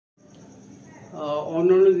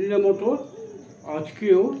অন্যান্য দিনের মতো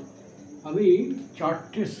আজকেও আমি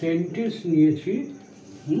 4টে সেন্টেন্স নিয়েছি।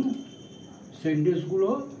 সেন্টেন্সগুলো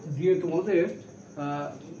দিয়ে তোমাদের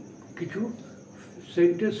কিছু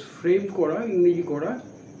সেন্টেন্স ফ্রেম করা, ইংরেজি করা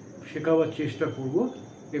শেখাবার চেষ্টা করব।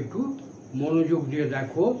 একটু মনোযোগ দিয়ে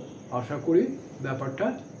দেখো, আশা করি ব্যাপারটা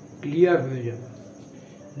ক্লিয়ার হয়ে যাবে।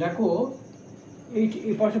 দেখো,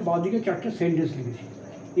 এই পাশে বাঁদিকে 4টে সেন্টেন্স লিখেছি,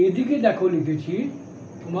 এদিকে দেখো লিখেছি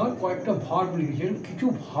তোমার কয়েকটা ভার্ব লিখেছেন। কিছু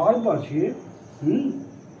ভার্ব আছে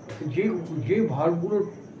যে ভার্বগুলোর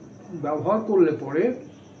ব্যবহার করলে পরে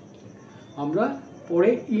আমরা পরে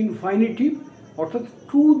ইনফাইনিটিভ অর্থাৎ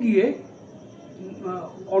টু দিয়ে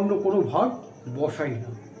অন্য কোনো ভার্ব বসাই না।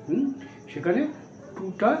 সেখানে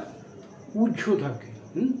টুটা উজ্জ্ব থাকে,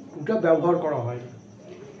 টুটা ব্যবহার করা হয় না।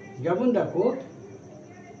 যেমন দেখো,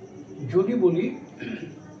 যদি বলি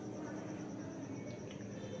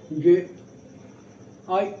যে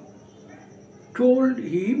আই টোল্ড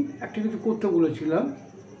হিম, একটা কিছু করতে বলেছিলাম,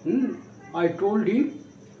 I told him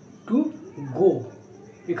to go,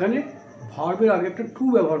 এখানে ভার্বের আগে একটা টু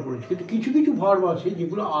ব্যবহার করেছি। কিন্তু কিছু কিছু ভার্ব আছে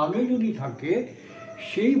যেগুলো আগে যদি থাকে,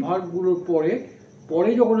 সেই ভার্বগুলোর পরে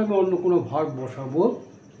যখন আমি অন্য কোনো ভার্ব বসাবো,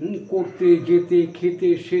 করতে, যেতে, খেতে,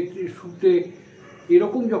 সেতে, শুতে,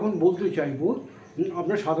 এরকম যখন বলতে চাইবো,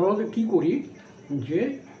 আমরা সাধারণত কী করি যে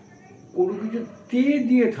কোনো কিছু তে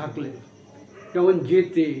দিয়ে থাকলে, যেমন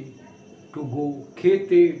যেতে টু গো,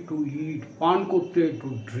 খেতে টু ইট, পান করতে টু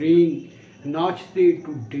ড্রিঙ্ক, নাচতে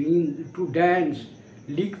টু ড্যান্স,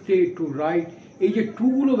 লিখতে টু রাইট, এই যে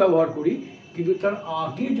টুগুলো ব্যবহার করি। কিন্তু তার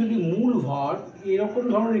আগে যদি মূল ভার্ব এরকম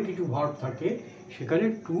ধরনের কিছু ভার্ব থাকে, সেখানে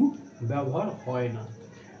টু ব্যবহার হয় না।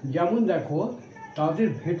 যেমন দেখো, তাদের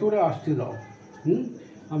ভেতরে আসতে দাও,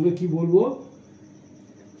 আমি কি বলবো,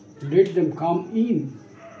 let them come in,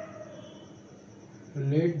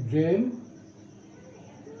 let them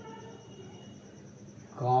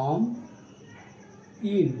come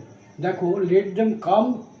in. দেখো, let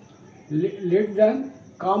them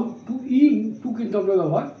come to in, two কিন্তু আমরা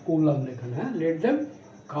ব্যবহার করলাম না এখানে, লেট দেম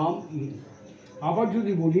কাম ইন। আবার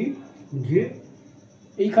যদি বলি যে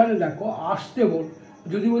এইখানে দেখো আসতে বল,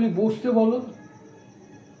 যদি বলি বসতে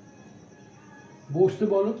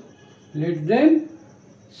বলো, লেট দেম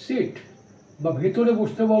সিট, বা ভেতরে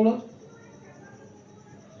বসতে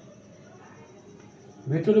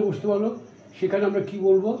বলো, সেখানে আমরা কি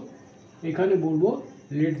বলবো, এখানে বলবো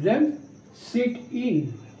let them seat in,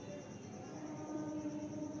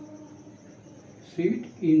 seat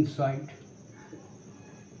inside,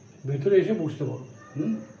 ভেতরে এসে বসতে বলো।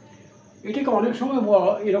 এটাকে অনেক সময়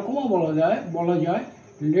এরকমও বলা যায়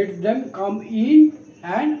let them come in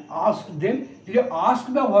and ask them. যদি আস্ক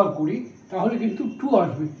ব্যবহার করি তাহলে কিন্তু টু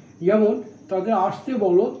আসবে। যেমন তাদের আসতে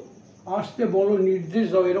বলো, নির্দেশ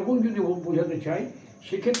দাও, এরকম যদি বোঝাতে চাই,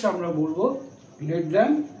 সেক্ষেত্রে আমরা বলবো লেট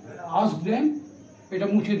দেম আস্ক দেম, এটা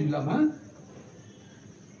মুছে দিলাম,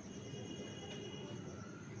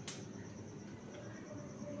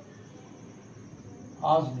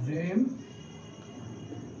 ask them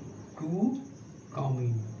to come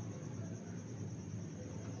in.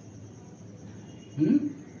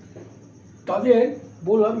 তাদের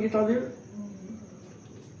বললাম যে তাদের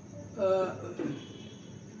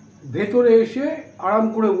ভেতরে এসে আরাম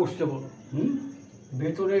করে বসতে বলো,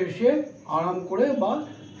 ভেতরে এসে আরাম করে বা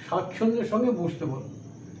স্বাচ্ছন্দ্যের সঙ্গে বসতে বলো,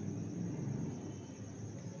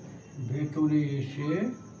 ভেতরে এসে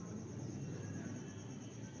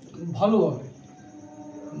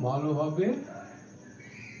ভালোভাবে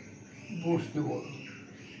বসতে বলো।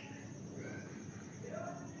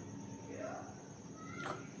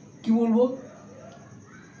 কি বলবো,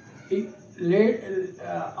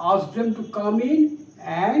 ask them to come in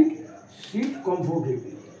and sit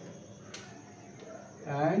comfortably,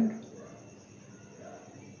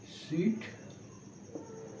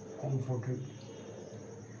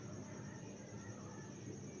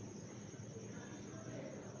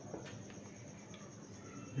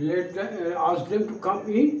 ask them to come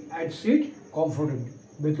in and sit comfortably,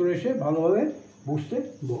 ভেতরে এসে ভালোভাবে বসতে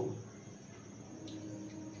বল।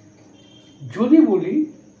 যদি বলি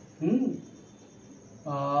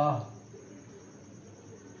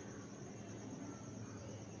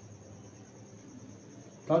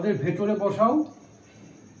তাদের ভেতরে বসাও,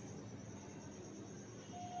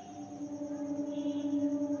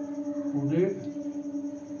 ওদের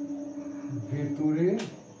ভেতরে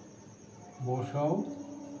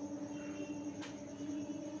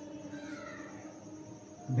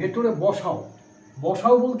বসাও,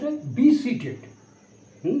 বসাও বলতে বি সিটেড,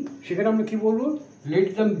 সেখানে আমরা কি বলবো, let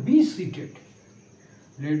them be seated,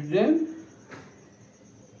 let them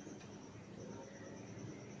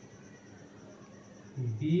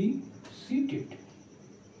B seated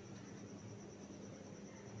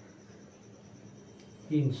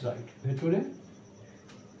inside, ভেতরে,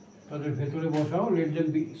 তাদের ভেতরে বসাও, let them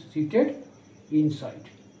be seated inside।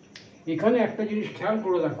 এখানে একটা জিনিস খেয়াল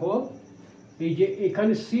করে দেখো, এই যে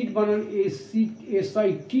এখানে সিট বানান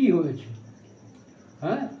SIT হয়েছে,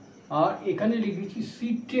 হ্যাঁ, আর এখানে লিখেছি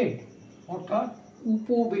সিটেড, অর্থাৎ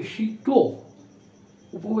উপবেশিত,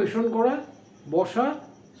 উপবেশন করা, বসা,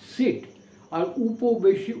 সিট। আর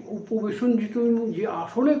উপবেশন যে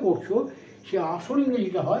আসনে করছো সে আসন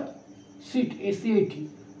ইংরেজিটা হয় সিট, SAT।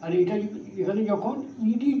 আর এটা এখানে যখন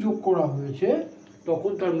ED যোগ করা হয়েছে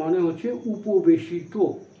তখন তার মানে হচ্ছে উপবেশিত,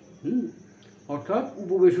 অর্থাৎ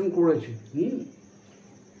উপবেশন করেছে।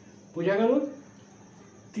 বোঝা গেল?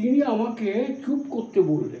 তিনি আমাকে চুপ করতে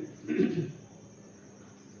বললেন,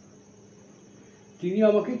 তিনি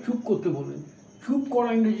আমাকে চুপ করতে বললেন। চুপ করা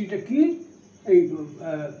ইংরেজিটা কি? এই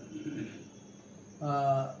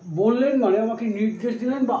বললেন মানে আমাকে নির্দেশ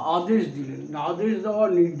দিলেন বা আদেশ দিলেন। আদেশ দেওয়া,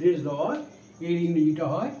 নির্দেশ দেওয়া, এর ইংরেজিটা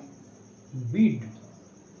হয় বিড,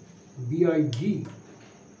 BID।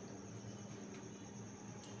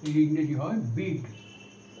 এর ইংরেজি হয় বিড,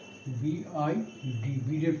 BID।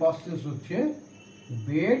 বিডের পাস্ট টেন্স হচ্ছে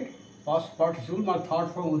বেড, পাস্ট পার্টিসিপল মানে থার্ড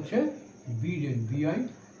ফর্ম হচ্ছে বিডেন,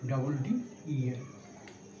 BIDDEN।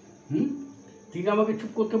 তিনি আমাকে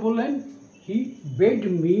চুপ করতে বললেন। হি বেড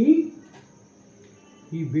মি,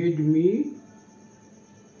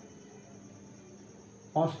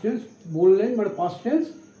 পাস্ট টেন্স, বললেন মানে past tense,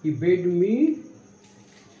 he bed me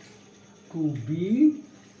two be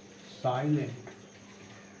silent.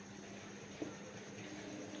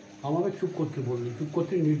 আমাকে চুপ করতে বললেন, চুপ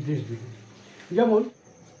করতে নির্দেশ দিলেন। যেমন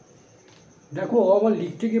দেখো, আমার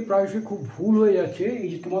লিখতে গিয়ে প্রায়শই খুব ভুল হয়ে যাচ্ছে। এই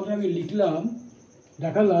যে তোমাদের আমি লিখলাম,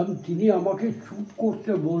 দেখালাম, তিনি আমাকে চুপ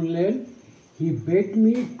করতে বললেন, হি bed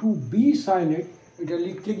me two be silent. এটা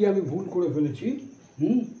লিখতে গিয়ে আমি ভুল করে ফেলেছি।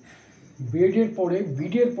 বেডের পরে,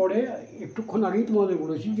 বিডের পরে, একটুক্ষণ আগেই তোমাদের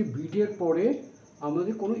বলেছি যে বিডের পরে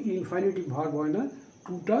আমাদের কোনো ইনফাইনিটিভ ভার্ব হয় না,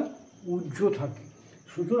 টুটা উজ্জ থাকে।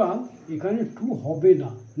 সুতরাং এখানে টু হবে না।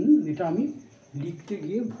 এটা আমি লিখতে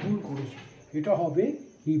গিয়ে ভুল করেছি। এটা হবে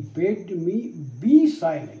হি বেড মি বি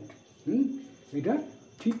সাইলেন্ট। এটা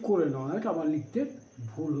ঠিক করে নেওয়া, এটা আমার লিখতে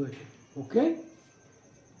ভুল হয়েছে। ওকে,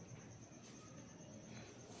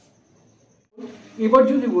 এবার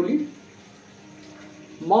যদি বলি,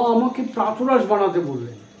 মা আমাকে প্রাতরাশ বানাতে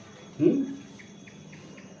বললেন।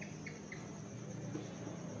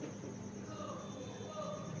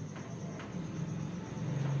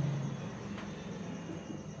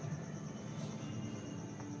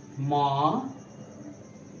 মা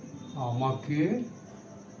আমাকে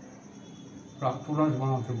প্রাতরাশ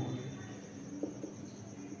বানাতে বললেন।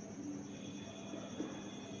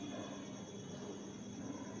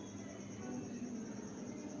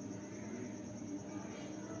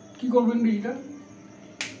 কি করবেন এটা?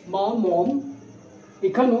 মম,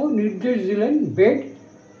 এখানেও নির্দেশ দিলেন বেড।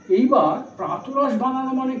 এইবার প্রাতরাশ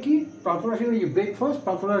বানানো মানে কি? প্রাতরাশ ইংরেজি ব্রেকফাস্ট,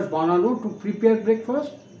 প্রাতরাশ বানানো, টু প্রিপেয়ার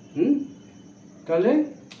ব্রেকফাস্ট। তাহলে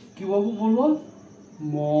কীভাবে বলবো?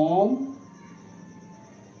 মম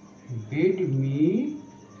বেড মি,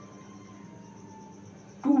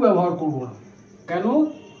 টু ব্যবহার করবো না। কেন?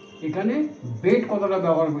 এখানে বেড কথাটা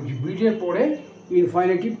ব্যবহার করছি, বিডের পরে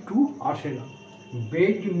ইনফাইনিটিভ টু আসে না।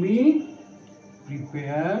 Bed me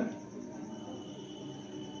prepare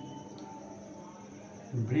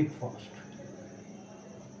breakfast.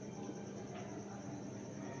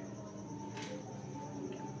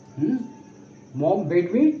 Mom bed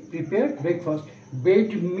me prepare breakfast. Bed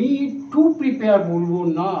me to prepare বলবো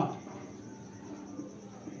না,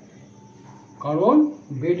 কারণ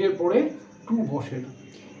বেডের পরে টু বসে না।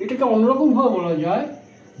 এটাকে অন্যরকমভাবে বলা যায়,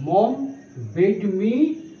 মম bed me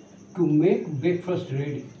to make breakfast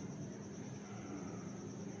ready.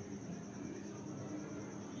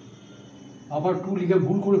 আবার টু লিখে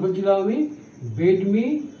ভুল করে ফেলছিলাম আমি। Bed me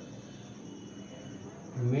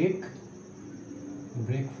make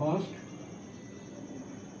breakfast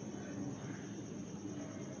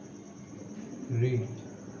ready.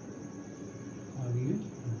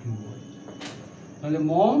 তাহলে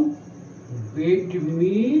মম বেড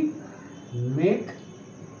মি মেক,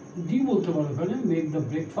 দি বলতে পারো এখানে, মেক দ্য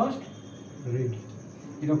ব্রেকফাস্ট রেডি।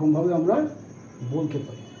 এরকমভাবে আমরা বলতে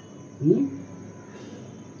পারি।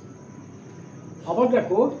 আবার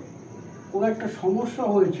দেখো, কোনো একটা সমস্যা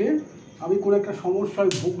হয়েছে, আমি কোনো একটা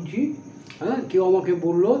সমস্যায় ভুগছি, কেউ আমাকে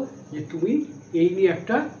বললো যে তুমি এই নিয়ে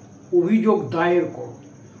একটা অভিযোগ দায়ের করো।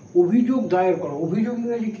 অভিযোগ দায়ের করো, অভিযোগ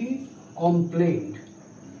ইংরেজি কি? কমপ্লেন্ট।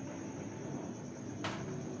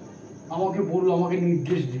 আমাকে বললো, আমাকে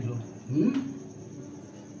নির্দেশ দিল।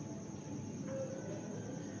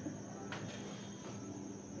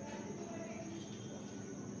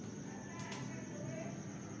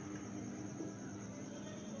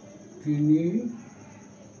 তিনি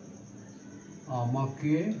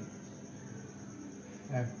আমাকে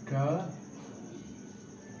একটা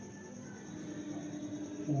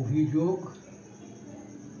অভিযোগ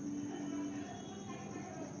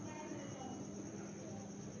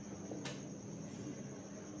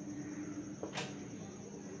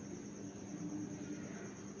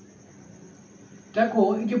দেখো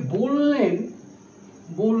এই যে বললেন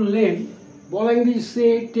বলা ইংরেজি সে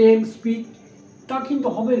টেল স্পিক তা কিন্তু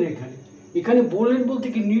হবে না এখানে। এখানে বললেন বলতে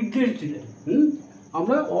কি নির্দেশ দিলেন।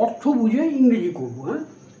 আমরা অর্থ বুঝে ইংরেজি করব। হ্যাঁ,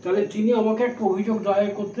 তাহলে তিনি আমাকে একটা অভিযোগ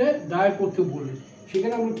দায়ের করতে বললেন,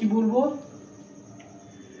 সেখানে আমরা কি বলবো?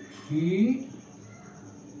 হি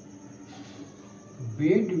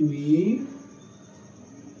bed me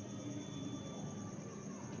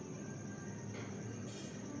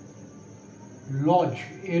lodge,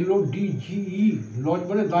 LODGE, lodge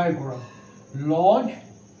মানে দায়ের করা, লজ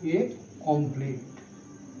এ কমপ্লেন্ট।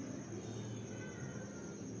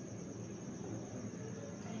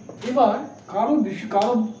 এবার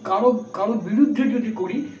কারো বিরুদ্ধে যদি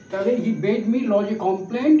করি, তাহলে হি বেড মি লজ এ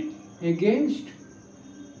কমপ্লেন্ট এগেনস্ট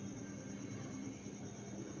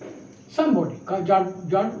সামবডি,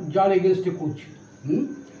 যার এগেনস্টে করছি।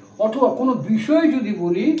 অথবা কোনো বিষয়ে যদি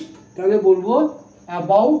বলি, তাহলে বলবো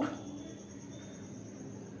অ্যাবাউট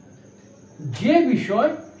যে বিষয়,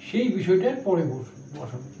 সেই বিষয়টার পরে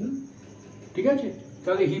বসাবো। ঠিক আছে,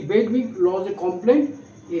 তাহলে হি বেড মি লজ এ কমপ্লেন্ট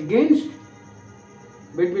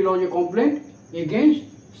এগেনস্ট,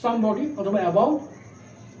 সামবডি অথবা অ্যাবাউট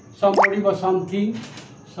সামবডি বা সামথিং।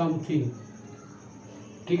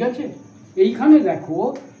 ঠিক আছে, এইখানে দেখো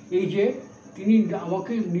এই যে তিনি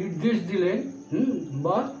আমাকে নির্দেশ দিলেন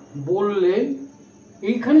বা বললেন,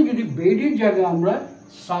 এইখানে যদি বেডের জায়গায় আমরা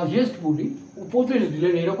সাজেস্ট বলি, উপদেশ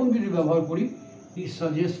দিলেন, এরকম যদি ব্যবহার করি, হি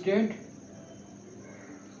সাজেস্টেড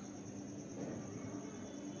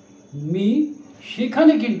মি,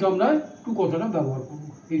 সেখানে কিন্তু আমরা টু কথাটা ব্যবহার করব,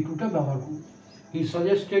 এই টুটা ব্যবহার করব। He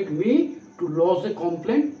suggested me two lodge A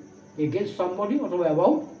complaint against somebody অথবা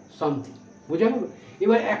অ্যাবাউট সামথিং। বোঝা গেল?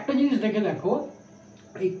 এবার একটা জিনিস দেখো,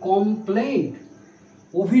 এই কমপ্লেন্ট,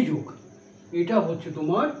 অভিযোগ, এটা হচ্ছে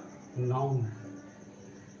তোমার নাউন।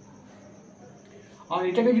 আর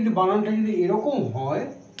এটাকে যদি বানানটা যদি এরকম হয়,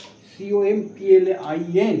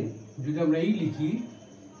 COMPLAIN, যদি আমরা এই লিখি,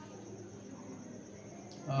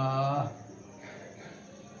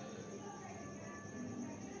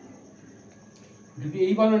 যদি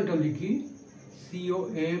এই বানানটা লিখি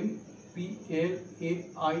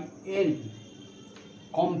COMPLAIN,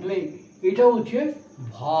 কমপ্লেন, এটা হচ্ছে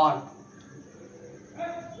ভার্ব।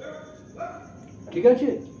 ঠিক আছে,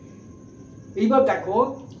 এইবার দেখো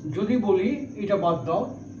যদি বলি, এটা বাদ দাও,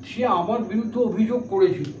 সে আমার বিরুদ্ধে অভিযোগ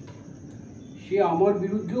করেছিল, সে আমার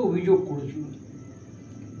বিরুদ্ধে অভিযোগ করেছিল।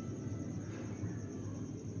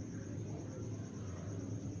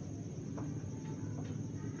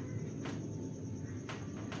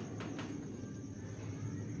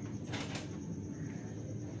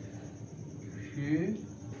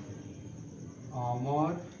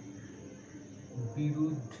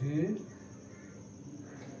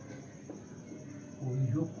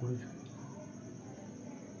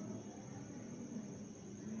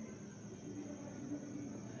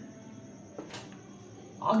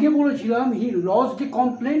 আগে বলেছিলাম হি লজড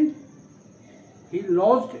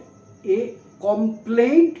এ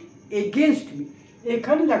কমপ্লেন্ট এগেনস্ট মি।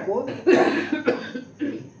 এখানে দেখো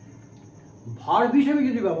ভার্ব হিসেবে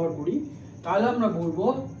যদি ব্যবহার করি, তাহলে আমরা বলবো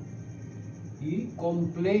হি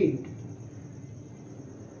কমপ্লেন্ট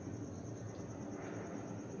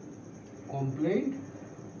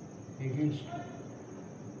এগেনস্ট মি।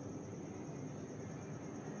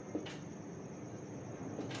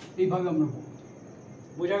 এইভাবে আমরা বলবো।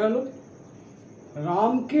 বোঝা গেল?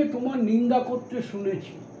 রামকে তোমার নিন্দা করতে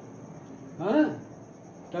শুনেছি। হ্যাঁ,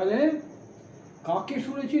 তাহলে কাকে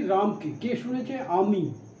শুনেছি? রামকে। কে শুনেছে? আমি।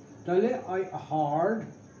 তাহলে আই হার্ড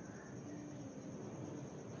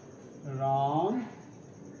রাম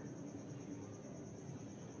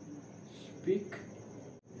স্পিক,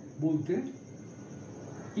 বলতে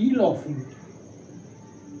ইল অফ ইউ।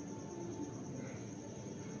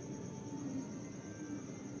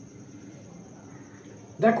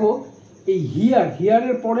 দেখো এই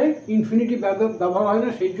হিয়ারের পরে ইনফিনিটিভ ব্যবহার হয় না,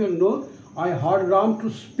 সেই জন্য I hard Ram to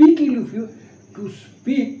speak ill of you, to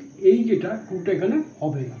speak, এই যেটা টুটা এখানে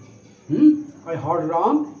হবে না। I hard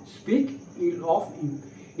Ram speak ill of you.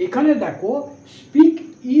 এখানে দেখো স্পিক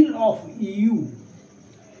ইল অফ ইউ,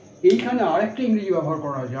 এইখানে আরেকটা ইংরেজি ব্যবহার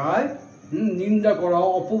করা যায়, নিন্দা করা,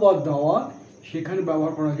 অপবাদ দেওয়া, সেখানে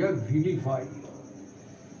ব্যবহার করা যায় ভিলিফাই।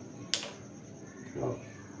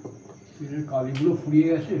 কালিগুলো ফুরিয়ে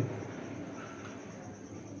গেছে।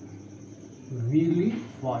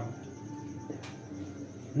 vilify.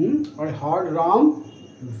 I heard Ram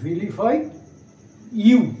vilify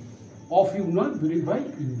you. Of you, not vilify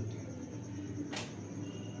you.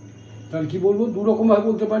 তাহলে কি বলবো? দু রকম ভাবে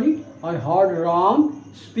বলতে পারি। I heard Ram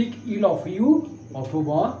speak ill of you,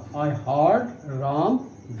 অথবা I heard Ram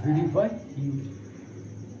vilify you.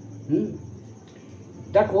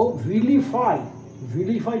 দেখো vilify,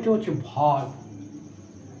 vilifyটা হচ্ছে ভার্ব।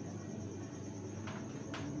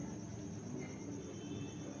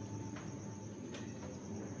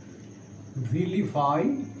 vilify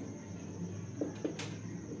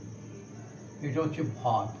এটা হচ্ছে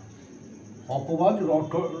ভার্ব। অপবাদ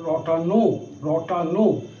রটানো, রটানো।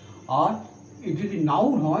 আর এই যদি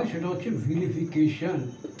নাউন হয় সেটা হচ্ছে ভিলিফিকেশন।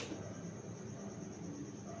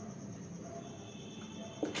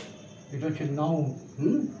 এটা হচ্ছে নাউন।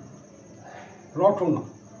 রটনা,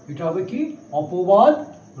 এটা হবে কি? অপবাদ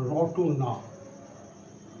রটনা।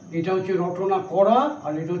 এটা হচ্ছে রটনা করা,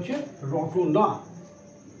 আর এটা হচ্ছে রটনা।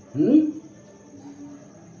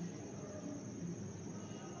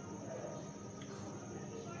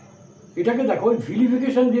 এটাকে দেখো,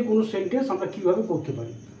 ভিলিফিকেশন দিয়ে কোনো সেন্টেন্স আমরা কিভাবে করতে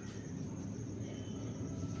পারি।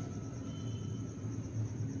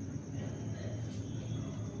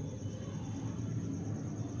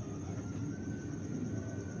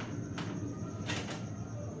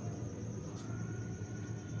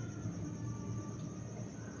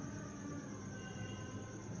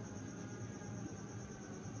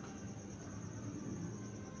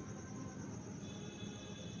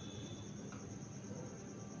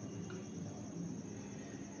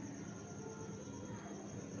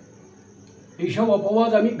 এইসব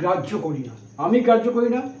অপবাদ আমি গ্রাহ্য করি না, আমি গ্রাহ্য করি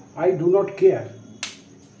না। I do not care.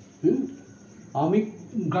 আমি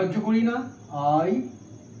গ্রাহ্য করি না, আই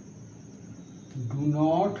ডু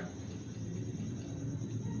নট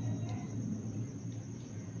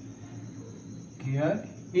কেয়ার।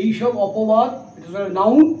 এইসব অপবাদ, এটা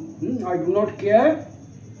noun. I do not care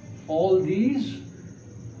all this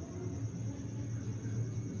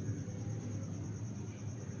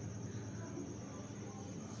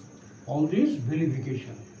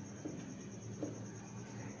vilification.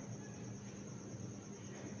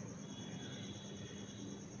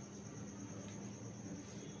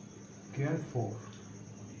 Care for.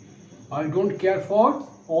 I don't care for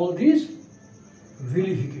all this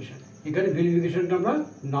vilification. এখানে vilificationটা আমরা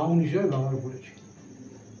নাউন হিসেবে ব্যবহার করেছি।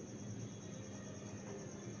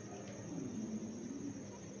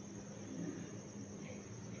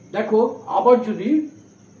 দেখো আবার যদি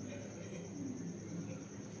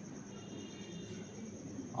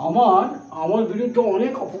আমার বিরুদ্ধে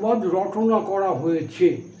অনেক অপবাদ রটনা করা হয়েছে,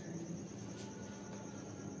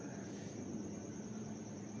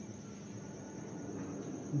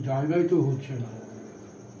 জায়গায় তো হচ্ছে না।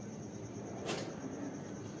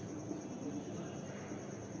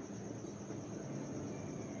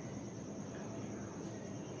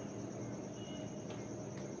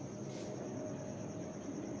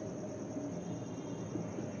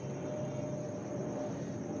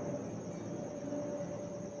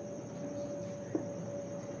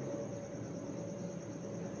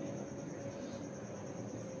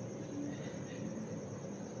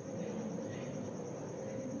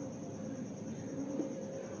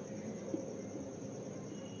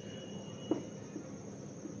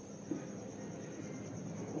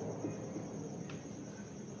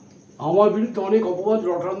 আমার বিরুদ্ধে অনেক অপবাদ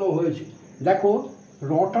রটানো হয়েছে। দেখো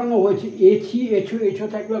রটানো হয়েছে, এছি এছো এছো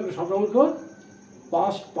থাকলে আমরা সাধারণত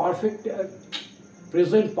past perfect,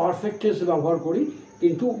 present perfect tense ব্যবহার করি।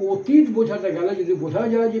 কিন্তু অতীত বোঝাতে গেলে যদি বোঝা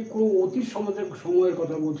যায় যে কোনো অতীত সময়ের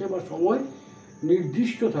কথা বলছে বা সময়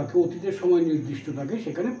নির্দিষ্ট থাকে, অতীতের সময় নির্দিষ্ট থাকে,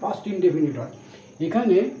 সেখানে পাস্ট ইনডেফিনিট হয়।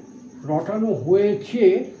 এখানে রটানো হয়েছে,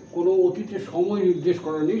 কোনো অতীতের সময় নির্দেশ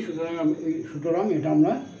করা নেই, সুতরাং এটা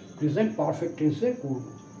আমরা প্রেজেন্ট পারফেক্ট টেন্সে করব।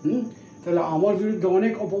 তাহলে আমার বিরুদ্ধে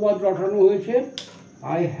অনেক অপবাদ রটানো হয়েছে।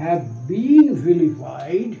 আই হ্যাভ বিন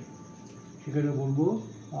ভিলিফাইড, সেখানে বলবো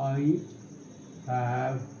আই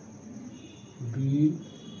হ্যাভ বিন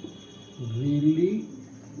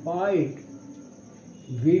ভিলিফাইড।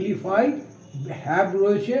 ভিলিফাইড হ্যাভ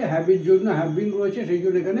রয়েছে, হ্যাভের জন্য হ্যাভ বিন রয়েছে, সেই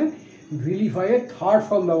জন্য এখানে ভিলিফাইয়ের থার্ড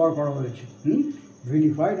ফর্ম ব্যবহার করা হয়েছে।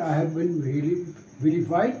 ভিলিফাইড, আই হ্যাভ বিন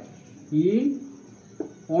ভিলিফাইড ইন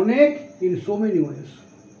অনেক, ইন সো মেনি ওয়েজ।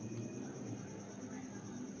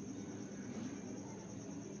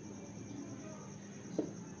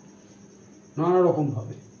 নানা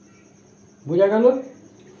রকমভাবে। বোঝা গেল?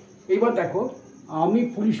 এইবার দেখো, আমি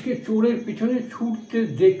পুলিশকে চোরের পিছনে ছুটতে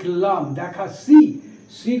দেখলাম। দেখা,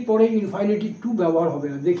 সি পরে ইনফাইনিটিভ টু ব্যবহার হবে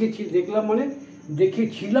না। দেখলাম মানে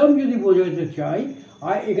দেখেছিলাম যদি বোঝাতে চাই,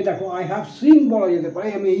 একে দেখো আই হ্যাভ সিন বলা যেতে পারে,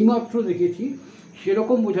 আমি এইমাত্র দেখেছি,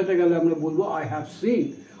 সেরকম বোঝাতে গেলে আমরা বলবো আই হ্যাভ সিন।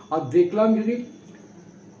 আর দেখলাম যদি,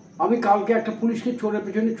 আমি কালকে একটা পুলিশকে চোরের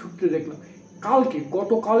পেছনে ছুটতে দেখলাম, কালকে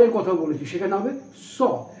গতকালের কথা বলেছি, সেখানে হবে স।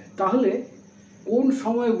 তাহলে কোন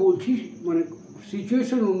সময় বলছি, মানে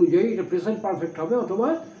সিচুয়েশন অনুযায়ী এটা প্রেজেন্ট পারফেক্ট হবে অথবা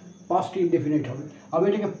পাস্ট ইনডেফিনিট হবে। আমি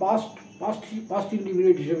এটাকে পাস্ট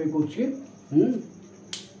ইনডেফিনিট হিসেবে করছি।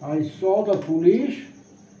 I saw the police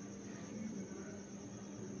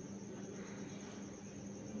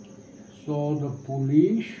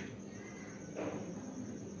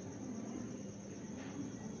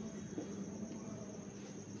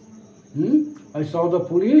I saw the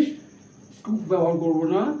police, two ব্যবহার করবো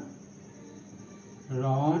না,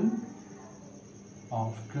 run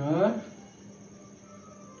after,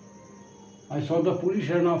 I saw the police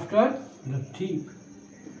run after the thief.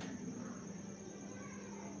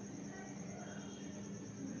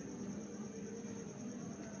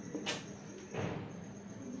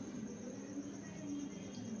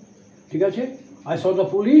 ঠিক আছে, I saw the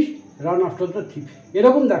police run after the thief।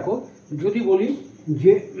 এরকম দেখো, যদি বলি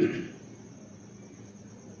যে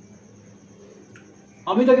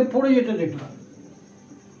আমি তাকে পড়ে যেতে দেখলাম,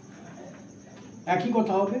 একই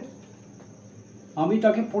কথা হবে, আমি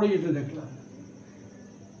তাকে পড়ে যেতে দেখলাম।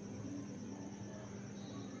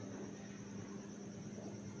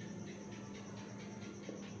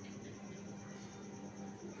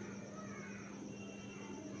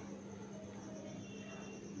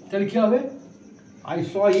 তাহলে কি হবে? I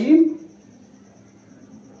saw him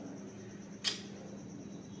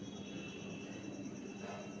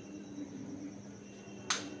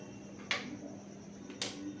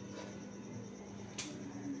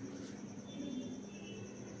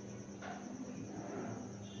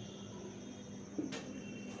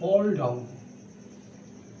fall down,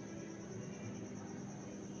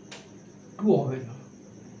 two হবে না,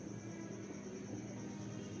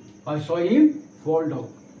 I saw him fall down।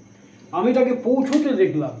 আমি তাকে পৌঁছতে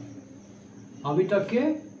দেখলাম, আমি তাকে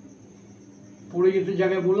পড়ে যেতে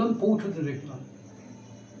জায়গায় বললাম পৌঁছতে দেখলাম।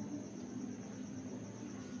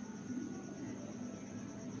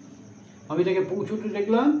 আমি তাকে পৌঁছতে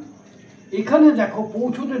দেখলাম, এখানে দেখো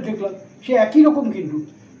পৌঁছতে দেখলাম, সে একই রকম কিন্তু।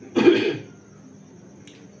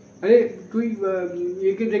 আরে তুই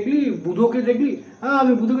একে দেখলি, বুধোকে দেখলি, হ্যাঁ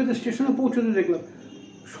আমি বুধোকে তো স্টেশনে পৌঁছতে দেখলাম।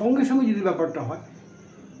 সঙ্গে সঙ্গে যদি ব্যাপারটা হয়,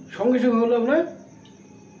 সঙ্গে সঙ্গে হলে আমরা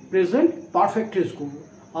প্রেজেন্ট পারফেক্ট টেন্স করবো।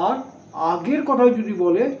 আর আগের কথা যদি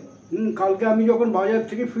বলে, কালকে আমি যখন বাজার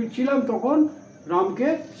থেকে ফিরছিলাম তখন রামকে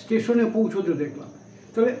স্টেশনে পৌঁছতে দেখলাম,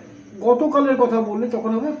 তাহলে গতকালের কথা বললে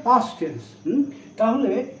তখন হবে পাস্ট টেন্স।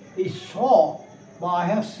 তাহলে এই স বা I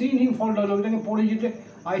have seen him fall down, আমি তাকে পড়ে যেতে,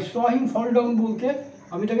 I saw him fall down বলতে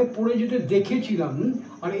আমি তাকে পড়ে যেতে দেখেছিলাম।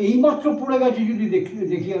 আর এইমাত্র পড়ে গেছে যদি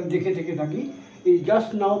দেখে থেকে থাকি, এই জাস্ট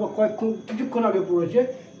নাও বা কিছুক্ষণ আগে পড়েছে,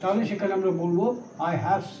 তাহলে সেখানে আমরা বলবো I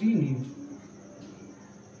have seen him,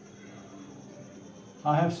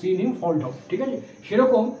 I have seen him fall down. ঠিক আছে,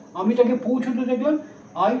 সেরকম আমি তাকে পৌঁছতে দেখলাম,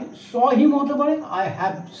 আই স হিম হতে পারে, আই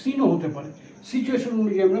হ্যাভ সিনও হতে পারে, সিচুয়েশন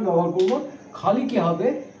অনুযায়ী আমরা ব্যবহার করবো। খালি কি হবে,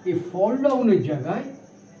 এই ফল ডাউনের জায়গায়,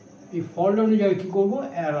 কী করবো,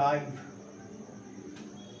 অ্যারাইভ।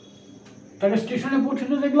 তাকে স্টেশনে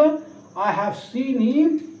পৌঁছতে দেখলাম, I have seen him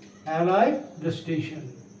arrive the station.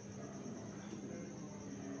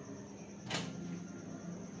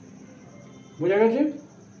 বোঝা গেছে?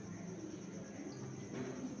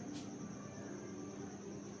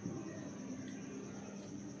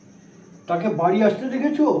 তাকে বাড়ি আসতে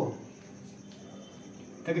দেখেছো,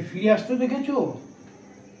 তাকে ফিরে আসতে দেখেছো,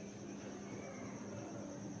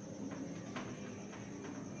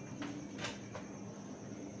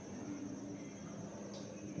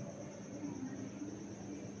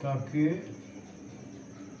 তাকে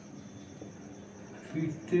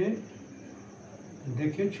ফিরতে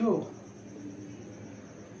দেখেছো,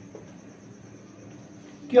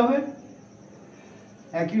 কি হবে?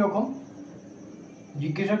 একই রকম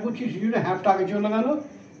জিজ্ঞাসা করছি, সেজন্য হ্যাভটা আগে চলে গেল।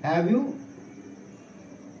 Have you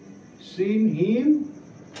seen him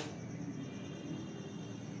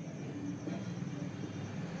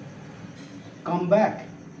come back?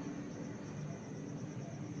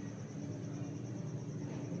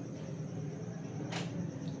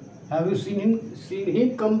 Have you seen him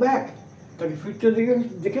come back? তাকে ফিরতে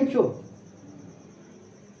দেখেছো,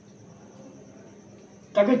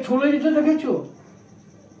 তাকে চলে যেতে দেখেছো,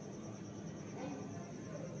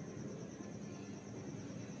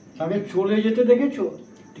 তাকে চলে যেতে দেখেছো,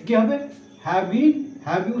 কি হবে?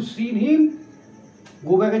 হ্যাভ ইউ সিন হিম,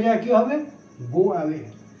 গো ব্যাকে যায় কি হবে, go away.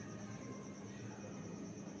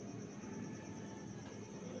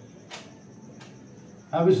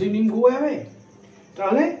 Have you seen him go away?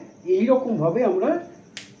 তাহলে এইরকমভাবে আমরা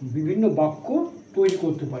বিভিন্ন বাক্য তৈরি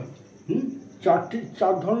করতে পারি।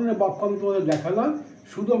 চার ধরনের বাক্য আমি তোমাদের দেখালাম।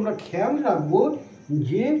 শুধু আমরা খেয়াল রাখবো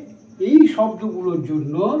যে এই শব্দগুলোর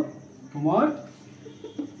জন্য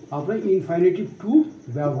আমরা ইনফাইনিটিভ টু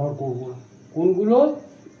ব্যবহার করব না। কোনগুলো?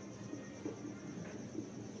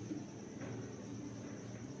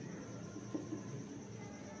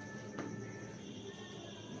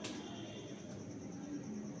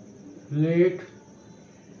 let,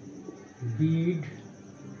 bid,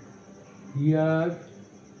 hear,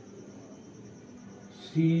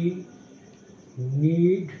 see,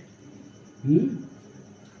 need,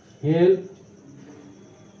 help,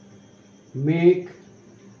 make,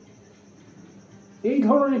 এই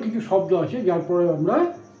ধরনের কিছু শব্দ আছে যার পরে আমরা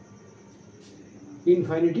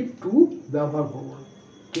ইনফাইনিটিভ টু ব্যবহার করব।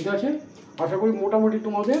 ঠিক আছে, আশা করি মোটামুটি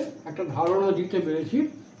তোমাদের একটা ধারণা দিতে পেরেছি।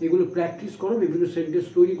 এগুলো প্র্যাকটিস করো, বিভিন্ন সেন্টেন্স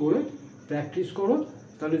তৈরি করে প্র্যাকটিস করো,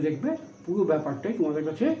 তাহলে দেখবে পুরো ব্যাপারটাই তোমাদের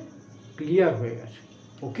কাছে ক্লিয়ার হয়ে গেছে।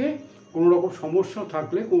 ওকে, কোনো রকম সমস্যা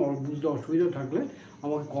থাকলে, কোনো বুঝতে অসুবিধা থাকলে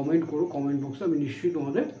আমাকে কমেন্ট করো কমেন্ট বক্সে, আমি নিশ্চয়ই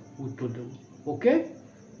তোমাদের উত্তর দেবো। ওকে,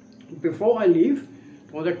 বিফোর আই লিভ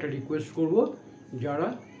তোমাদের একটা রিকোয়েস্ট করব, যারা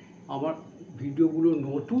আমার ভিডিওগুলো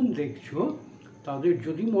নতুন দেখছো তাদের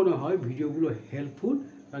যদি মনে হয় ভিডিওগুলো হেল্পফুল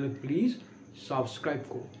তাহলে প্লিজ সাবস্ক্রাইব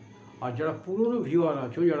করো। আর যারা পুরনো ভিউয়ার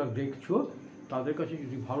আছো, যারা দেখছো, তাদের কাছে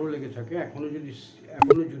যদি ভালো লেগে থাকে, এখনও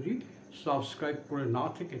যদি সাবস্ক্রাইব করে না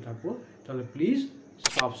থেকে থাকো, তাহলে প্লিজ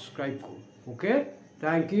সাবস্ক্রাইব করো। ওকে,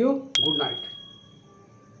 থ্যাংক ইউ, গুড নাইট।